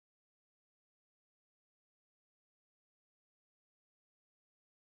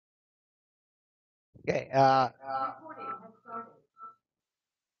Okay.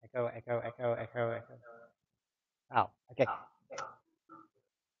 Echo, echo, echo, echo, echo. Oh, okay.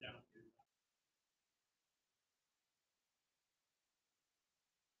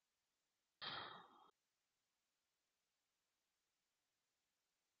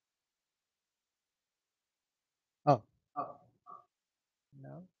 Oh,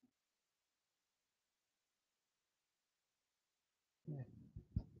 no.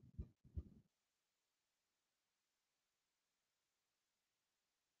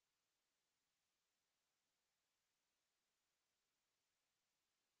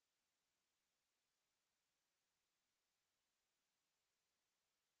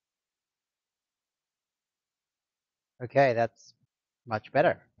 Okay, that's much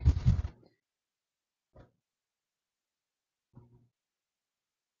better.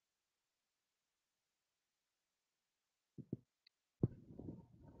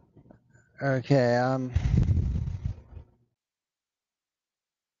 Okay.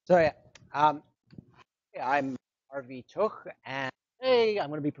 So yeah, I'm Harvey Tuch, and today I'm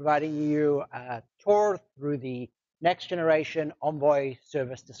going to be providing you a tour through the next generation Envoy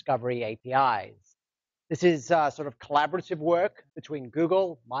service discovery APIs. This is sort of collaborative work between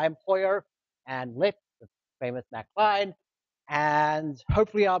Google, my employer, and LIP, the famous Mac client. And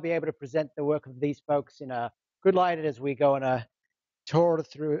hopefully I'll be able to present the work of these folks in a good light as we go on a tour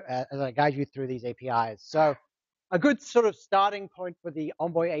through, as I guide you through these APIs. So a good sort of starting point for the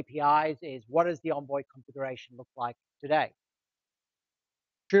Envoy APIs is what does the Envoy configuration look like today?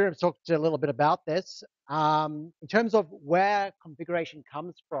 Sure, I've talked a little bit about this. In terms of where configuration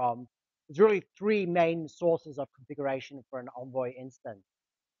comes from, there's really three main sources of configuration for an Envoy instance.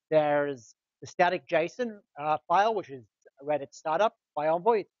 There's the static JSON file, which is read at startup by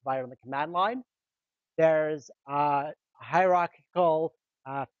Envoy. It's provided on the command line. There's a hierarchical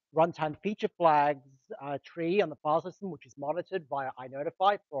runtime feature flags tree on the file system, which is monitored via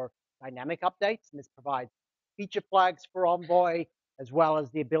iNotify for dynamic updates. And this provides feature flags for Envoy, as well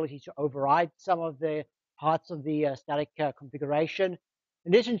as the ability to override some of the parts of the static configuration.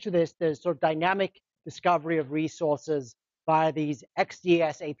 In addition to this, there's sort of dynamic discovery of resources via these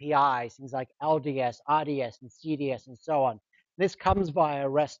XDS APIs, things like LDS, RDS, and CDS, and so on. This comes via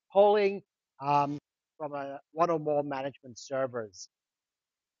REST polling, from one or more management servers.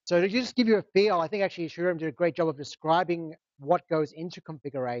 So to just give you a feel, I think actually Shurem did a great job of describing what goes into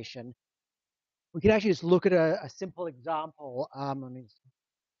configuration. We can actually just look at a simple example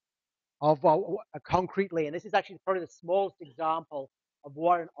of concretely, and this is actually probably the smallest example of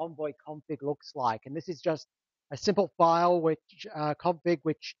what an Envoy config looks like. And this is just a simple file which config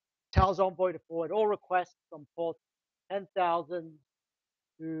which tells Envoy to forward all requests from port 10,000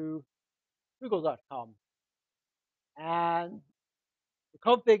 to google.com. And the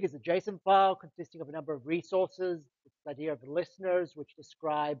config is a JSON file consisting of a number of resources. It's the idea of the listeners, which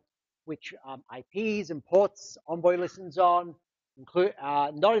describe which IPs and ports Envoy listens on.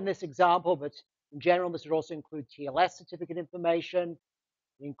 Not in this example, but in general, this would also include TLS certificate information.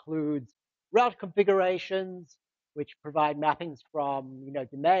 It includes route configurations, which provide mappings from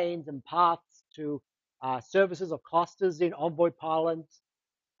domains and paths to services or clusters in Envoy parlance.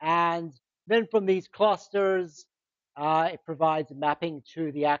 And then from these clusters, it provides a mapping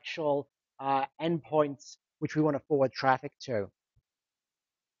to the actual endpoints which we want to forward traffic to.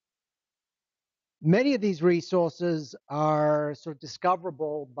 Many of these resources are sort of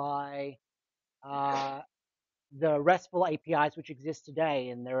discoverable by the RESTful APIs which exist today,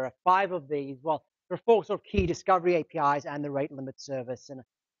 and there are 5 of these. Well, there are 4 sort of key discovery APIs and the rate limit service, and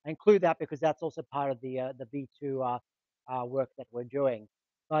I include that because that's also part of the V2 work that we're doing.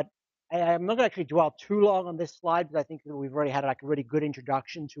 But I'm not going to actually dwell too long on this slide because I think that we've already had like a really good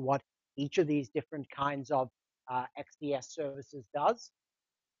introduction to what each of these different kinds of XDS services does.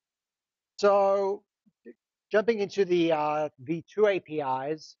 So jumping into the V2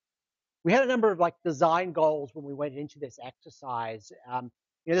 APIs, we had a number of like design goals when we went into this exercise.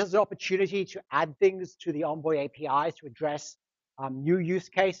 There's an opportunity to add things to the Envoy APIs to address new use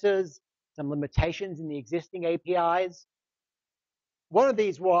cases, some limitations in the existing APIs. One of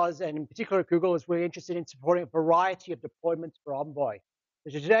these was, and in particular Google is really interested in supporting a variety of deployments for Envoy.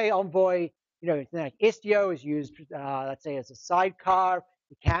 So today Envoy, like Istio is used, let's say, as a sidecar.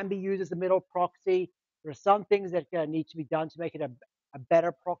 It can be used as a middle proxy. There are some things that need to be done to make it a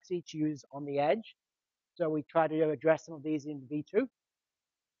better proxy to use on the edge. So we try to address some of these in V2.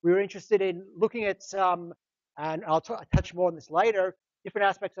 We were interested in looking at some, and I'll touch more on this later, different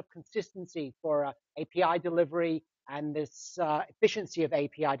aspects of consistency for API delivery and this efficiency of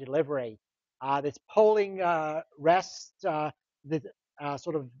API delivery. This polling REST, the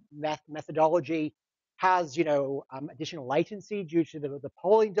sort of methodology has, additional latency latency due to the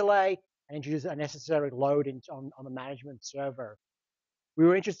polling delay and introduces unnecessary load on the management server. We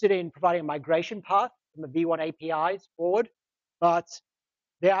were interested in providing a migration path from the V1 APIs forward, but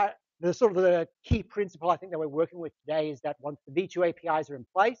the sort of the key principle I think that we're working with today is that once the V2 APIs are in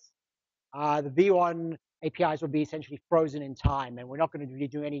place, the V1 APIs will be essentially frozen in time, and we're not going to really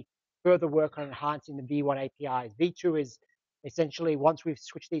do any further work on enhancing the V1 APIs. V2 is essentially, once we've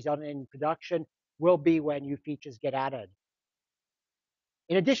switched these on in production, will be when new features get added.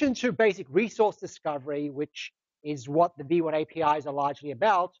 In addition to basic resource discovery, which is what the V1 APIs are largely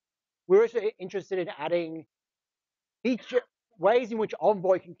about, we're also interested in adding ways in which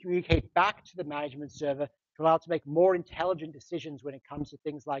Envoy can communicate back to the management server to allow it to make more intelligent decisions when it comes to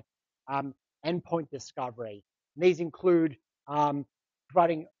things like endpoint discovery. And these include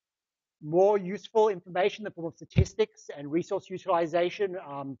providing more useful information in the form of statistics and resource utilization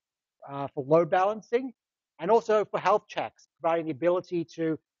for load balancing, and also for health checks, providing the ability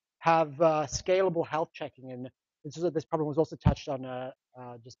to have scalable health checking. And this problem was also touched on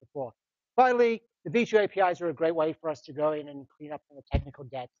just before. Finally, the V2 APIs are a great way for us to go in and clean up some of the technical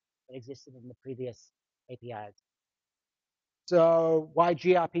debt that existed in the previous APIs. So why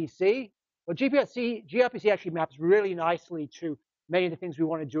gRPC? Well, gRPC actually maps really nicely to many of the things we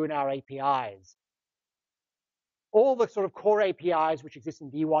want to do in our APIs. All the sort of core APIs which exist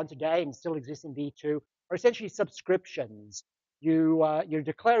in V1 today and still exist in V2 are essentially subscriptions. You're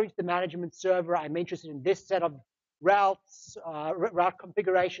declaring to the management server, I'm interested in this set of routes, route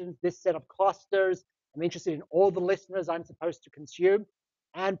configurations, this set of clusters. I'm interested in all the listeners I'm supposed to consume,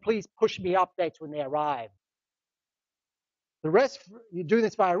 and please push me updates when they arrive. The REST, you do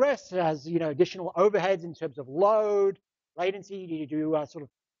this via REST, has additional overheads in terms of load, latency. You need to do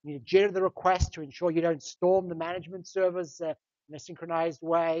you need to jitter the request to ensure you don't storm the management servers in a synchronized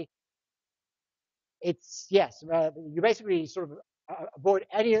way. You basically sort of avoid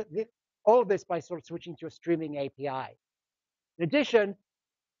all of this by sort of switching to a streaming API. In addition,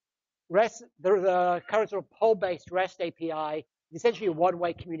 REST, the current sort of poll-based REST API is essentially a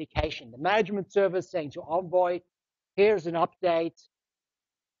one-way communication. The management server is saying to Envoy, here's an update,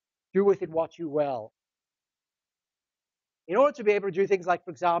 do with it what you will. In order to be able to do things like,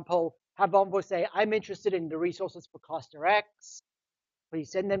 for example, have Envoy say, I'm interested in the resources for cluster X,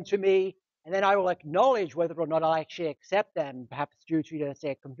 please send them to me, and then I will acknowledge whether or not I actually accept them, perhaps due to,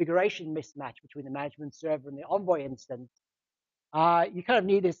 say, a configuration mismatch between the management server and the Envoy instance. You kind of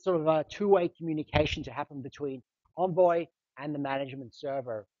need this sort of a two-way communication to happen between Envoy and the management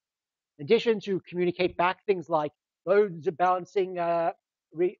server. In addition to communicate back things like loads of balancing and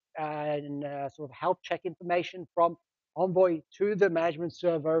sort of health check information from Envoy to the management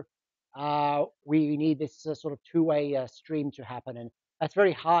server, we need this sort of two-way stream to happen. And that's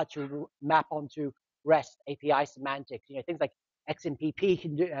very hard to map onto REST API semantics. Things like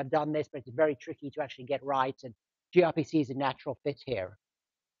XMPP have done this, but it's very tricky to actually get right. And gRPC is a natural fit here.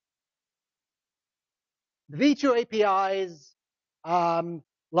 The V2 APIs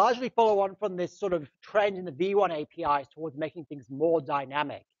largely follow on from this sort of trend in the V1 APIs towards making things more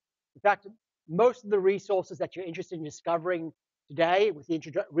dynamic. In fact, most of the resources that you're interested in discovering today with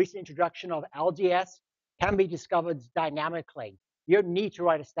the recent introduction of LDS can be discovered dynamically. You don't need to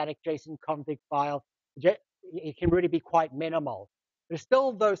write a static JSON config file. It can really be quite minimal. There's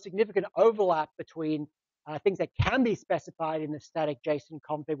still, though, significant overlap between things that can be specified in the static JSON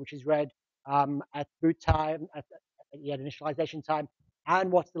config, which is read at boot time, at initialization time,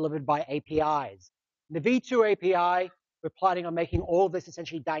 and what's delivered by APIs. In the V2 API, we're planning on making all of this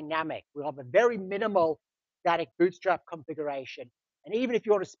essentially dynamic. We'll have a very minimal static bootstrap configuration. And even if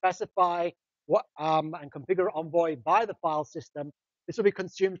you want to specify what and configure Envoy by the file system, this will be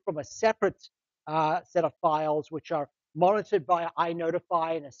consumed from a separate set of files, which are monitored via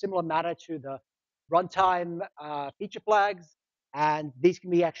iNotify in a similar manner to the runtime feature flags. And these can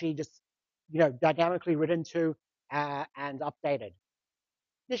be actually just dynamically written to and updated.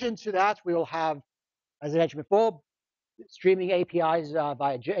 In addition to that, we will have, as I mentioned before, streaming APIs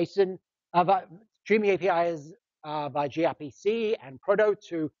via JSON, streaming APIs via gRPC and Proto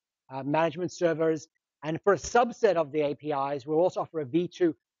to management servers. And for a subset of the APIs, we'll also offer a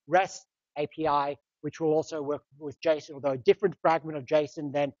V2 REST API, which will also work with JSON, although a different fragment of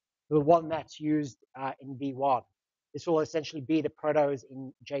JSON than the one that's used in V1. This will essentially be the protos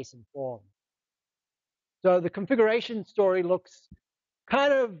in JSON form. So the configuration story looks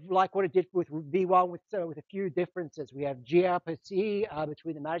kind of like what it did with V1 with a few differences. We have gRPC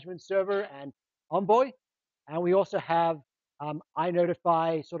between the management server and Envoy, and we also have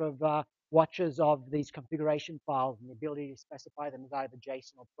iNotify sort of watches of these configuration files and the ability to specify them as either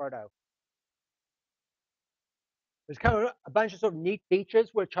JSON or Proto. There's kind of a bunch of sort of neat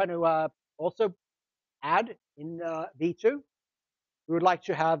features we're trying to also add in V2. We would like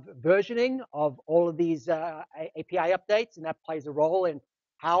to have versioning of all of these API updates, and that plays a role in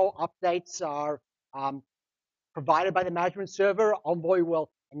how updates are provided by the management server. Envoy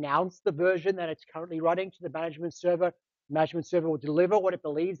will announce the version that it's currently running to the management server. The management server will deliver what it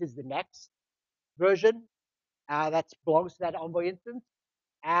believes is the next version that belongs to that Envoy instance.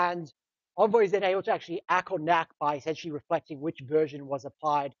 And Envoy is then able to actually ACK or NACK by essentially reflecting which version was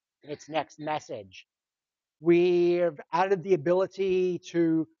applied in its next message. We've added the ability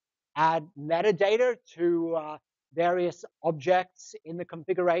to add metadata to various objects in the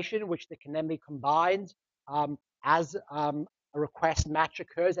configuration, which can then be combined as a request match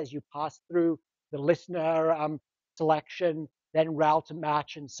occurs as you pass through the listener selection, then route to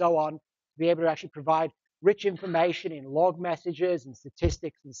match, and so on, to be able to actually provide rich information in log messages and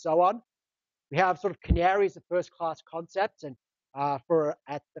statistics and so on. We have sort of canary as a first-class concept, and for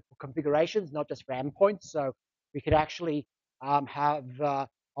configurations, not just for endpoints. So we could actually have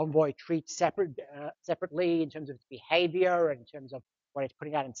Envoy treat separately in terms of its behavior, and in terms of what it's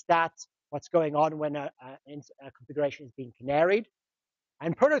putting out in stats, what's going on when a configuration is being canaried.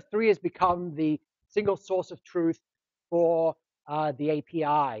 And Proto 3 has become the single source of truth for the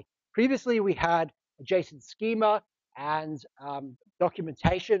API. Previously, we had a JSON schema and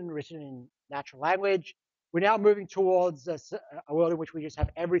documentation written in natural language. We're now moving towards a world in which we just have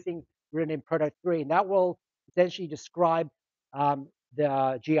everything written in Proto 3. And that will essentially describe the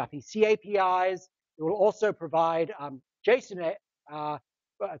gRPC APIs. It will also provide JSON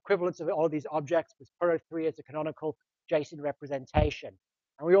equivalents of all of these objects, with Proto 3 as a canonical JSON representation.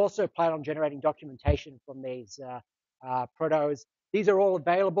 And we also plan on generating documentation from these protos. These are all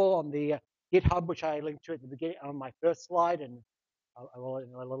available on the GitHub, which I linked to at the beginning on my first slide, and I will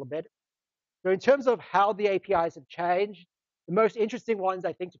in a little bit. So in terms of how the APIs have changed, the most interesting ones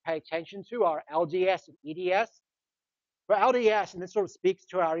I think to pay attention to are LDS and EDS. For LDS, and this sort of speaks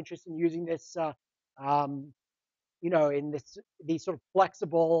to our interest in using this, in these sort of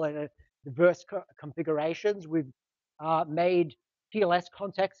flexible and diverse configurations, we've made TLS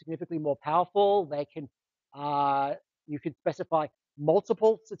context significantly more powerful. They can, you can specify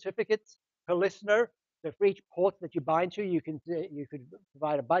multiple certificates per listener. So for each port that you bind to, you could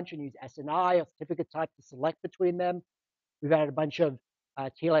provide a bunch and use SNI or certificate type to select between them. We've added a bunch of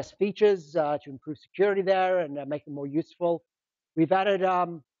TLS features to improve security there and make them more useful. We've added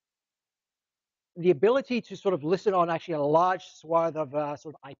the ability to sort of listen on actually a large swath of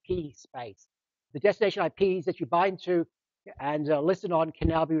sort of IP space. The destination IPs that you bind to and listen on can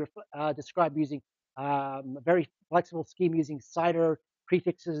now be described using a very flexible scheme using CIDR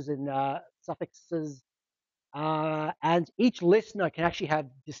prefixes and suffixes. And each listener can actually have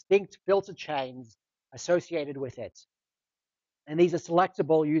distinct filter chains associated with it. And these are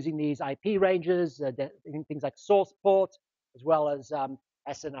selectable using these IP ranges, things like source port, as well as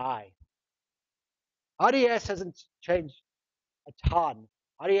SNI. RDS hasn't changed a ton.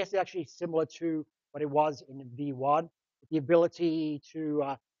 RDS is actually similar to what it was in V1, with the ability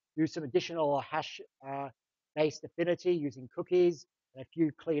to do some additional hash-based affinity using cookies and a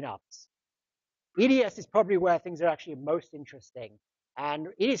few cleanups. EDS is probably where things are actually most interesting. And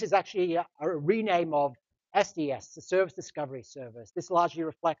EDS is actually a rename of SDS, the Service Discovery Service. This largely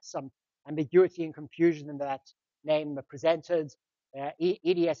reflects some ambiguity and confusion in that name presented.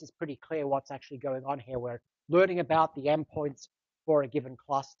 EDS is pretty clear what's actually going on here. We're learning about the endpoints for a given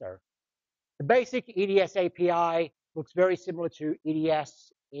cluster. The basic EDS API looks very similar to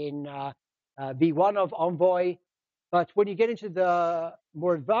EDS in V1 of Envoy, but when you get into the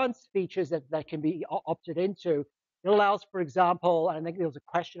more advanced features that can be opted into, it allows, for example, and I think there was a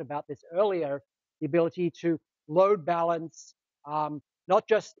question about this earlier, the ability to load balance not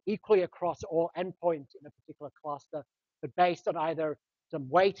just equally across all endpoints in a particular cluster, but based on either some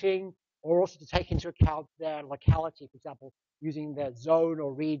weighting or also to take into account their locality, for example, using the zone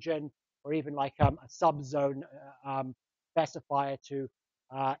or region, or even like a subzone specifier to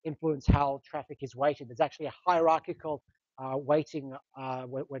influence how traffic is weighted. There's actually a hierarchical weighting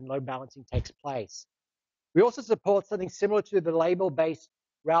when load balancing takes place. We also support something similar to the label-based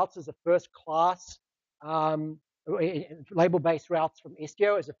routes as a first class, label-based routes from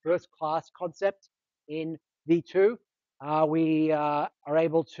Istio as a first class concept in V2. We are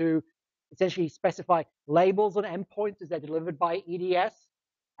able to essentially specify labels on endpoints as they're delivered by EDS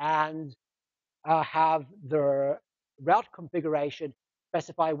and have the route configuration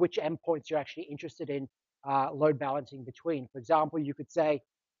specify which endpoints you're actually interested in load balancing between. For example, you could say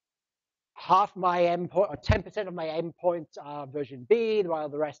half my endpoint or 10% of my endpoints are version B, while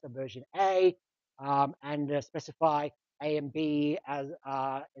the rest are version A. and specify A and B as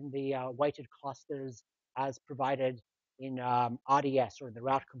in the weighted clusters as provided in RDS or in the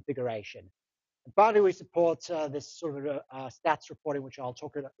route configuration. And finally, we support this sort of stats reporting, which I'll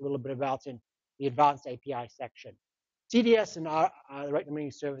talk a little bit about in the advanced API section. CDS and the rate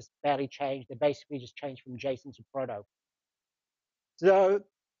limiting service barely changed. They basically just changed from JSON to Proto. So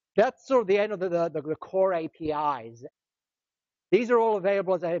that's sort of the end of the core APIs. These are all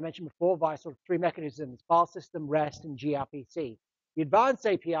available, as I mentioned before, via sort of three mechanisms: file system, REST, and gRPC. The advanced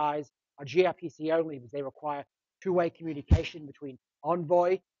APIs are gRPC only because they require two-way communication between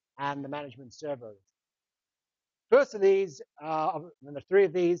Envoy and the management servers. First of these, and the three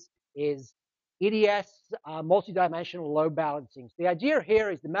of these, is EDS, multi-dimensional load balancing. So the idea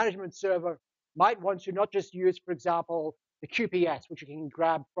here is the management server might want to not just use, for example, the QPS, which you can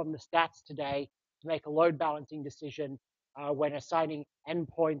grab from the stats today to make a load balancing decision when assigning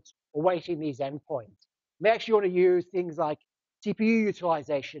endpoints or weighting these endpoints. You may actually want to use things like CPU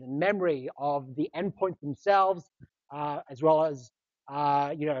utilization and memory of the endpoints themselves, as well as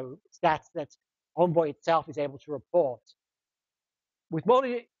stats that Envoy itself is able to report. With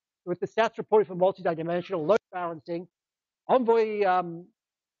the stats reporting for multi-dimensional load balancing, Envoy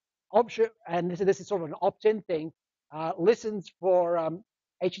option, and this is sort of an opt-in thing, listens for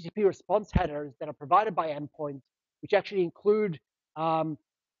HTTP response headers that are provided by endpoints, which actually include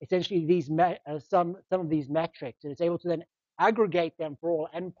essentially these some of these metrics, and it's able to then aggregate them for all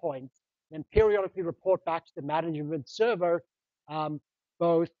endpoints, and periodically report back to the management server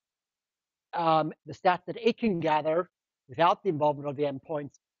both the stats that it can gather without the involvement of the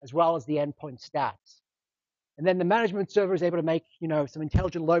endpoints, as well as the endpoint stats. And then the management server is able to make some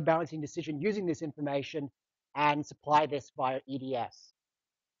intelligent load balancing decision using this information and supply this via EDS.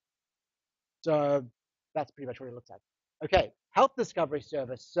 So that's pretty much what it looks like. Okay, health discovery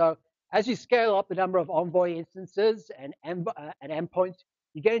service. So as you scale up the number of Envoy instances and endpoints,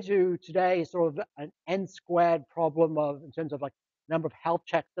 you get into today sort of an n squared problem in terms of like number of health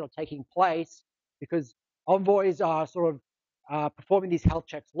checks that are taking place, because envoys are sort of performing these health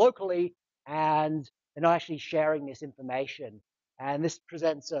checks locally, and they're not actually sharing this information. And this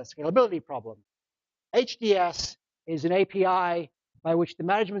presents a scalability problem. HDS is an API by which the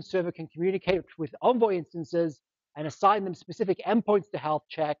management server can communicate with Envoy instances and assign them specific endpoints to health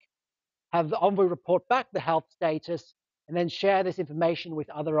check, have the Envoy report back the health status, and then share this information with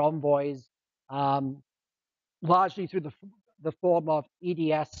other envoys, largely through the form of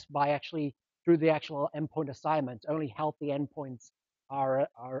EDS through the actual endpoint assignment. Only healthy endpoints are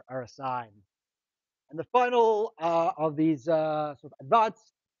assigned. And the final of these sort of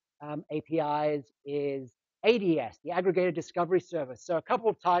advanced APIs is ADS, the Aggregated Discovery Service. So a couple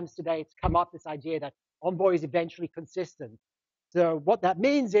of times today it's come up, this idea that Envoy is eventually consistent. So what that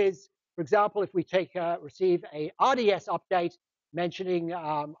means is, for example, if we receive a RDS update mentioning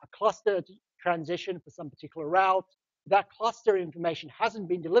a cluster transition for some particular route, that cluster information hasn't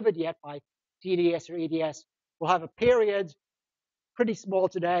been delivered yet by TDS or EDS, we'll have a period, pretty small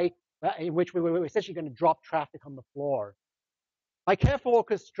today, in which we were essentially going to drop traffic on the floor. By careful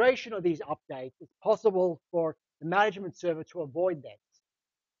orchestration of these updates, it's possible for the management server to avoid this.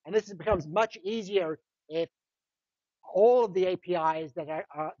 And this becomes much easier if all of the APIs that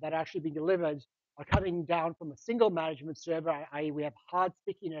are actually being delivered are coming down from a single management server, i.e. we have hard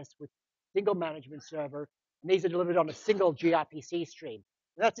stickiness with single management server, and these are delivered on a single gRPC stream.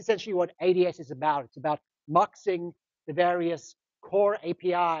 And that's essentially what ADS is about. It's about muxing the various core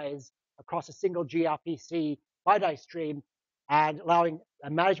APIs across a single gRPC BiDi stream and allowing a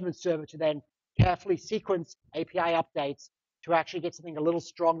management server to then carefully sequence API updates to actually get something a little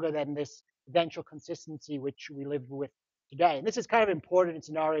stronger than this eventual consistency which we live with today. And this is kind of important in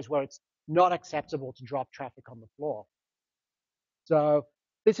scenarios where it's not acceptable to drop traffic on the floor. So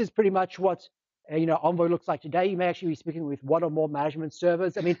this is pretty much what Envoy looks like today. You may actually be speaking with one or more management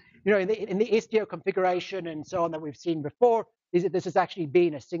servers. I mean, in the Istio configuration and so on that we've seen before, this has actually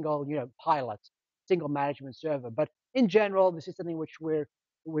been a single pilot, single management server. But in general, this is something which we're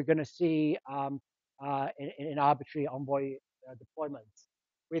going to see in arbitrary Envoy deployments.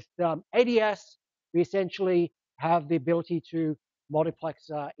 With ADS, we essentially have the ability to multiplex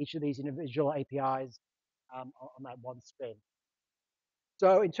each of these individual APIs on that one stream.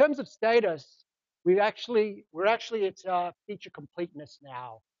 So in terms of status, we're actually at feature completeness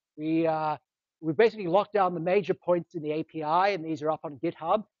now. We've basically locked down the major points in the API, and these are up on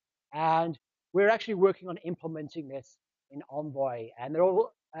GitHub. And we're actually working on implementing this in Envoy. And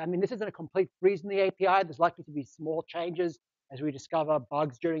this isn't a complete freeze in the API. There's likely to be small changes as we discover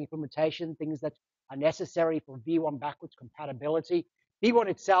bugs during implementation, things that are necessary for V1 backwards compatibility. V1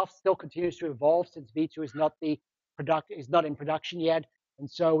 itself still continues to evolve since V2 is not in production yet, and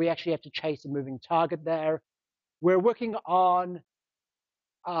so we actually have to chase a moving target there. We're working on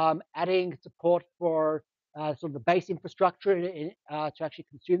adding support for sort of the base infrastructure to actually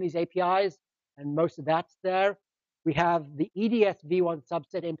consume these APIs, and most of that's there. We have the EDS V1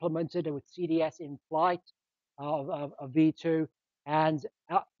 subset implemented with CDS in flight of V2, and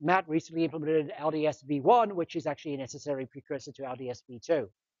Matt recently implemented LDS V1, which is actually a necessary precursor to LDS V2.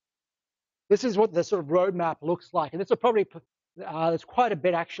 This is what the sort of roadmap looks like, and this will probably there's quite a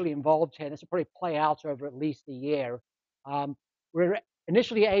bit actually involved here. This will probably play out over at least a year. We're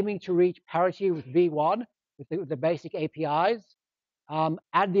initially aiming to reach parity with V1 with the basic APIs,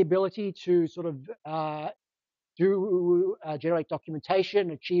 add the ability to sort of generate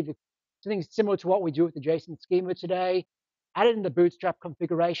documentation, achieve something similar to what we do with the JSON schema today, add it in the Bootstrap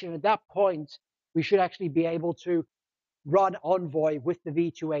configuration. At that point, we should actually be able to run Envoy with the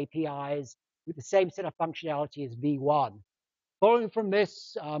V2 APIs with the same set of functionality as V1. Following from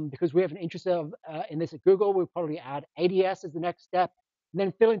this, because we have an interest in this at Google, we'll probably add ADS as the next step, and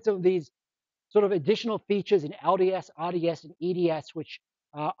then fill in some of these sort of additional features in LDS, RDS, and EDS, which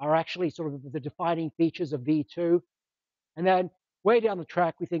are actually sort of the defining features of V2. And then way down the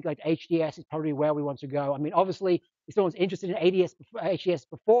track, we think like HDS is probably where we want to go. I mean, obviously, if someone's interested in HDS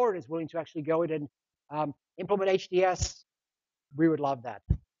before and is willing to actually go in and implement HDS, we would love that.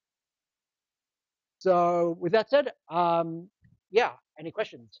 So with that said, yeah, any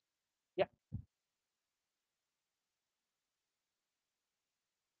questions? Yeah.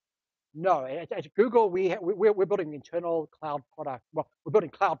 No, at Google, we're building internal cloud product. Well, we're building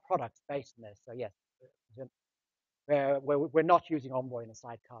cloud products based on this. So yes, we're not using Envoy in a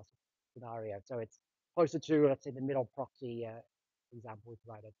sidecar scenario. So it's closer to, let's say, the middle proxy example we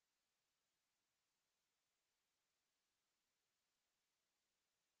provided.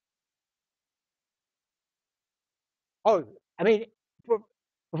 Oh, I mean, for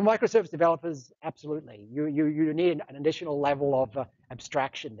microservice developers, absolutely. You need an additional level of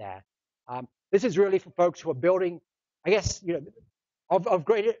abstraction there. This is really for folks who are building, I guess, of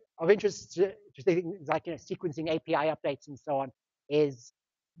interest to things like sequencing API updates and so on, is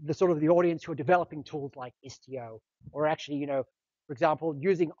the sort of the audience who are developing tools like Istio, or actually, for example,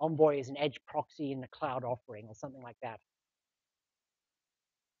 using Envoy as an edge proxy in the cloud offering or something like that.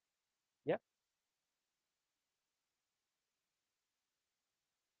 Yeah.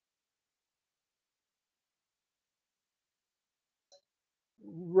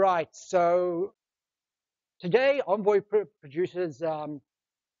 Right. So today, Envoy produces a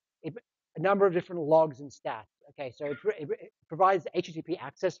number of different logs and stats. Okay, so it provides HTTP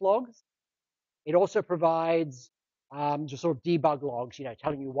access logs. It also provides just sort of debug logs,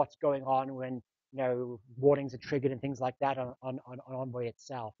 telling you what's going on when warnings are triggered and things like that on Envoy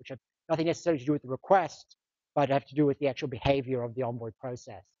itself, which have nothing necessarily to do with the request, but have to do with the actual behavior of the Envoy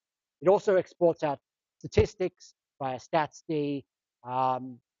process. It also exports out statistics via statsd,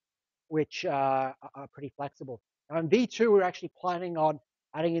 which are pretty flexible. Now in V2, we're actually planning on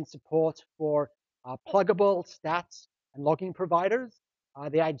adding in support for pluggable stats and logging providers.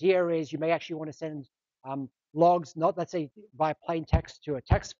 The idea is you may actually want to send logs, not, let's say, via plain text to a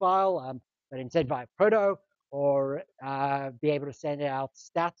text file, but instead via proto, or be able to send out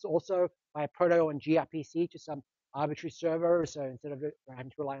stats also via proto and gRPC to some arbitrary server, so instead of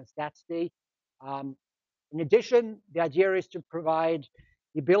having to rely on statsd. In addition, the idea is to provide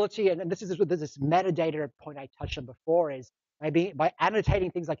the ability, and this is this metadata point I touched on before, is maybe by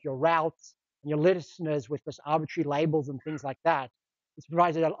annotating things like your routes and your listeners with just arbitrary labels and things like that, this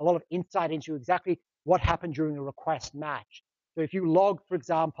provides a lot of insight into exactly what happened during a request match. So if you log, for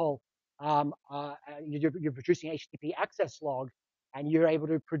example, you're producing HTTP access log, and you're able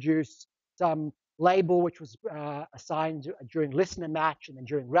to produce some label which was assigned during listener match and then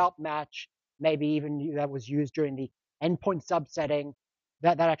during route match, maybe even that was used during the endpoint subsetting,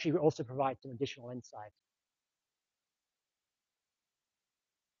 that actually also provides some additional insight.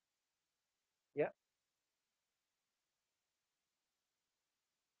 Yeah.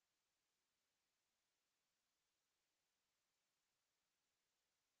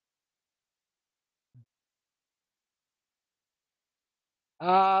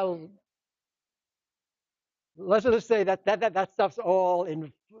 Let's just say that stuff's all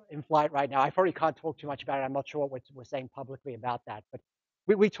in flight right now. I probably can't talk too much about it. I'm not sure what we're saying publicly about that, but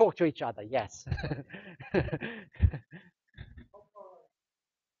we talk to each other, yes.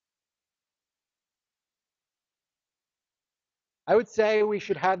 I would say we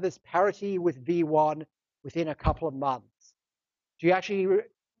should have this parity with V1 within a couple of months. Do you actually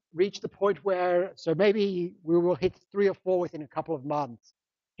reach the point where, so maybe we will hit 3 or 4 within a couple of months.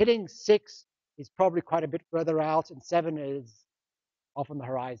 Hitting 6 is probably quite a bit further out, and 7 is off on the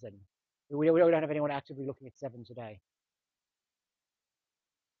horizon. We don't have anyone actively looking at 7 today.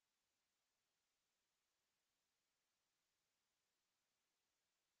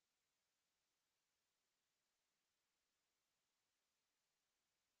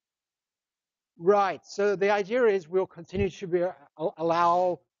 Right. So the idea is we'll continue to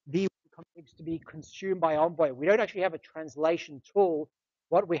allow the configs to be consumed by Envoy. We don't actually have a translation tool.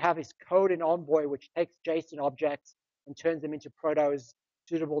 What we have is code in Envoy, which takes JSON objects and turns them into protos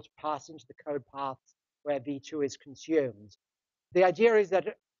suitable to pass into the code paths where V2 is consumed. The idea is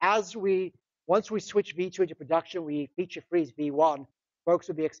that once we switch V2 into production, we feature freeze V1, folks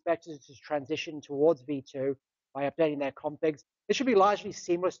will be expected to transition towards V2 by updating their configs. This should be largely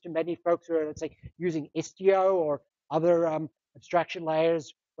seamless to many folks who are, let's say, using Istio or other abstraction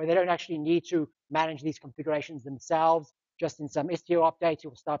layers where they don't actually need to manage these configurations themselves. Just in some Istio updates, it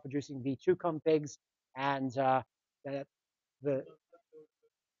will start producing V2 configs, and the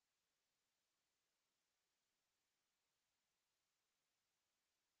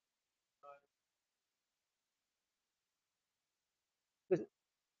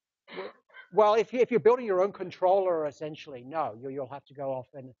well, if you're building your own controller, essentially, no, you'll have to go off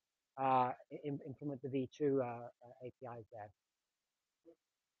and implement the V2 APIs there.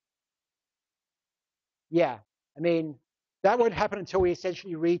 Yeah, I mean, that won't happen until we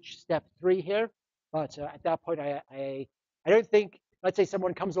essentially reach step 3 here. But at that point, I don't think, let's say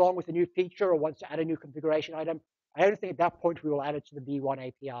someone comes along with a new feature or wants to add a new configuration item, I don't think at that point we will add it to the V1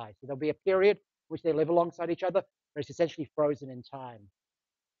 API. So there'll be a period which they live alongside each other, but it's essentially frozen in time.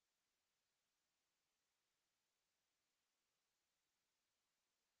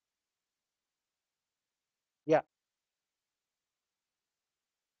 Yeah,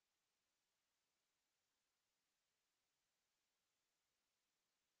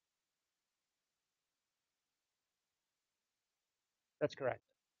 that's correct.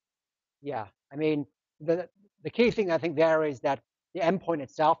 Yeah, I mean, the key thing I think there is that the endpoint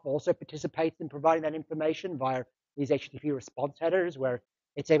itself also participates in providing that information via these HTTP response headers, where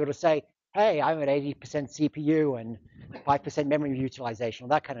it's able to say, "Hey, I'm at 80% CPU and 5% memory utilization," or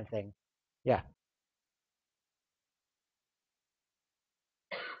that kind of thing. Yeah.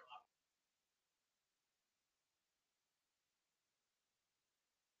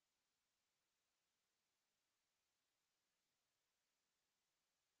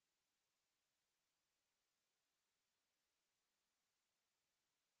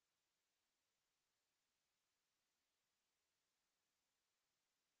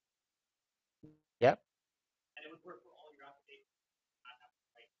 Yep.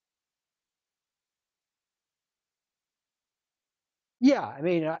 Yeah, I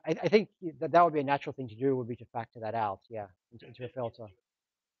mean, I think that would be a natural thing to do, would be to factor that out, yeah, into a filter.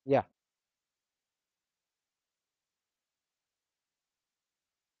 Yeah.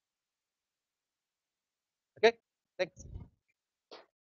 Okay. Thanks.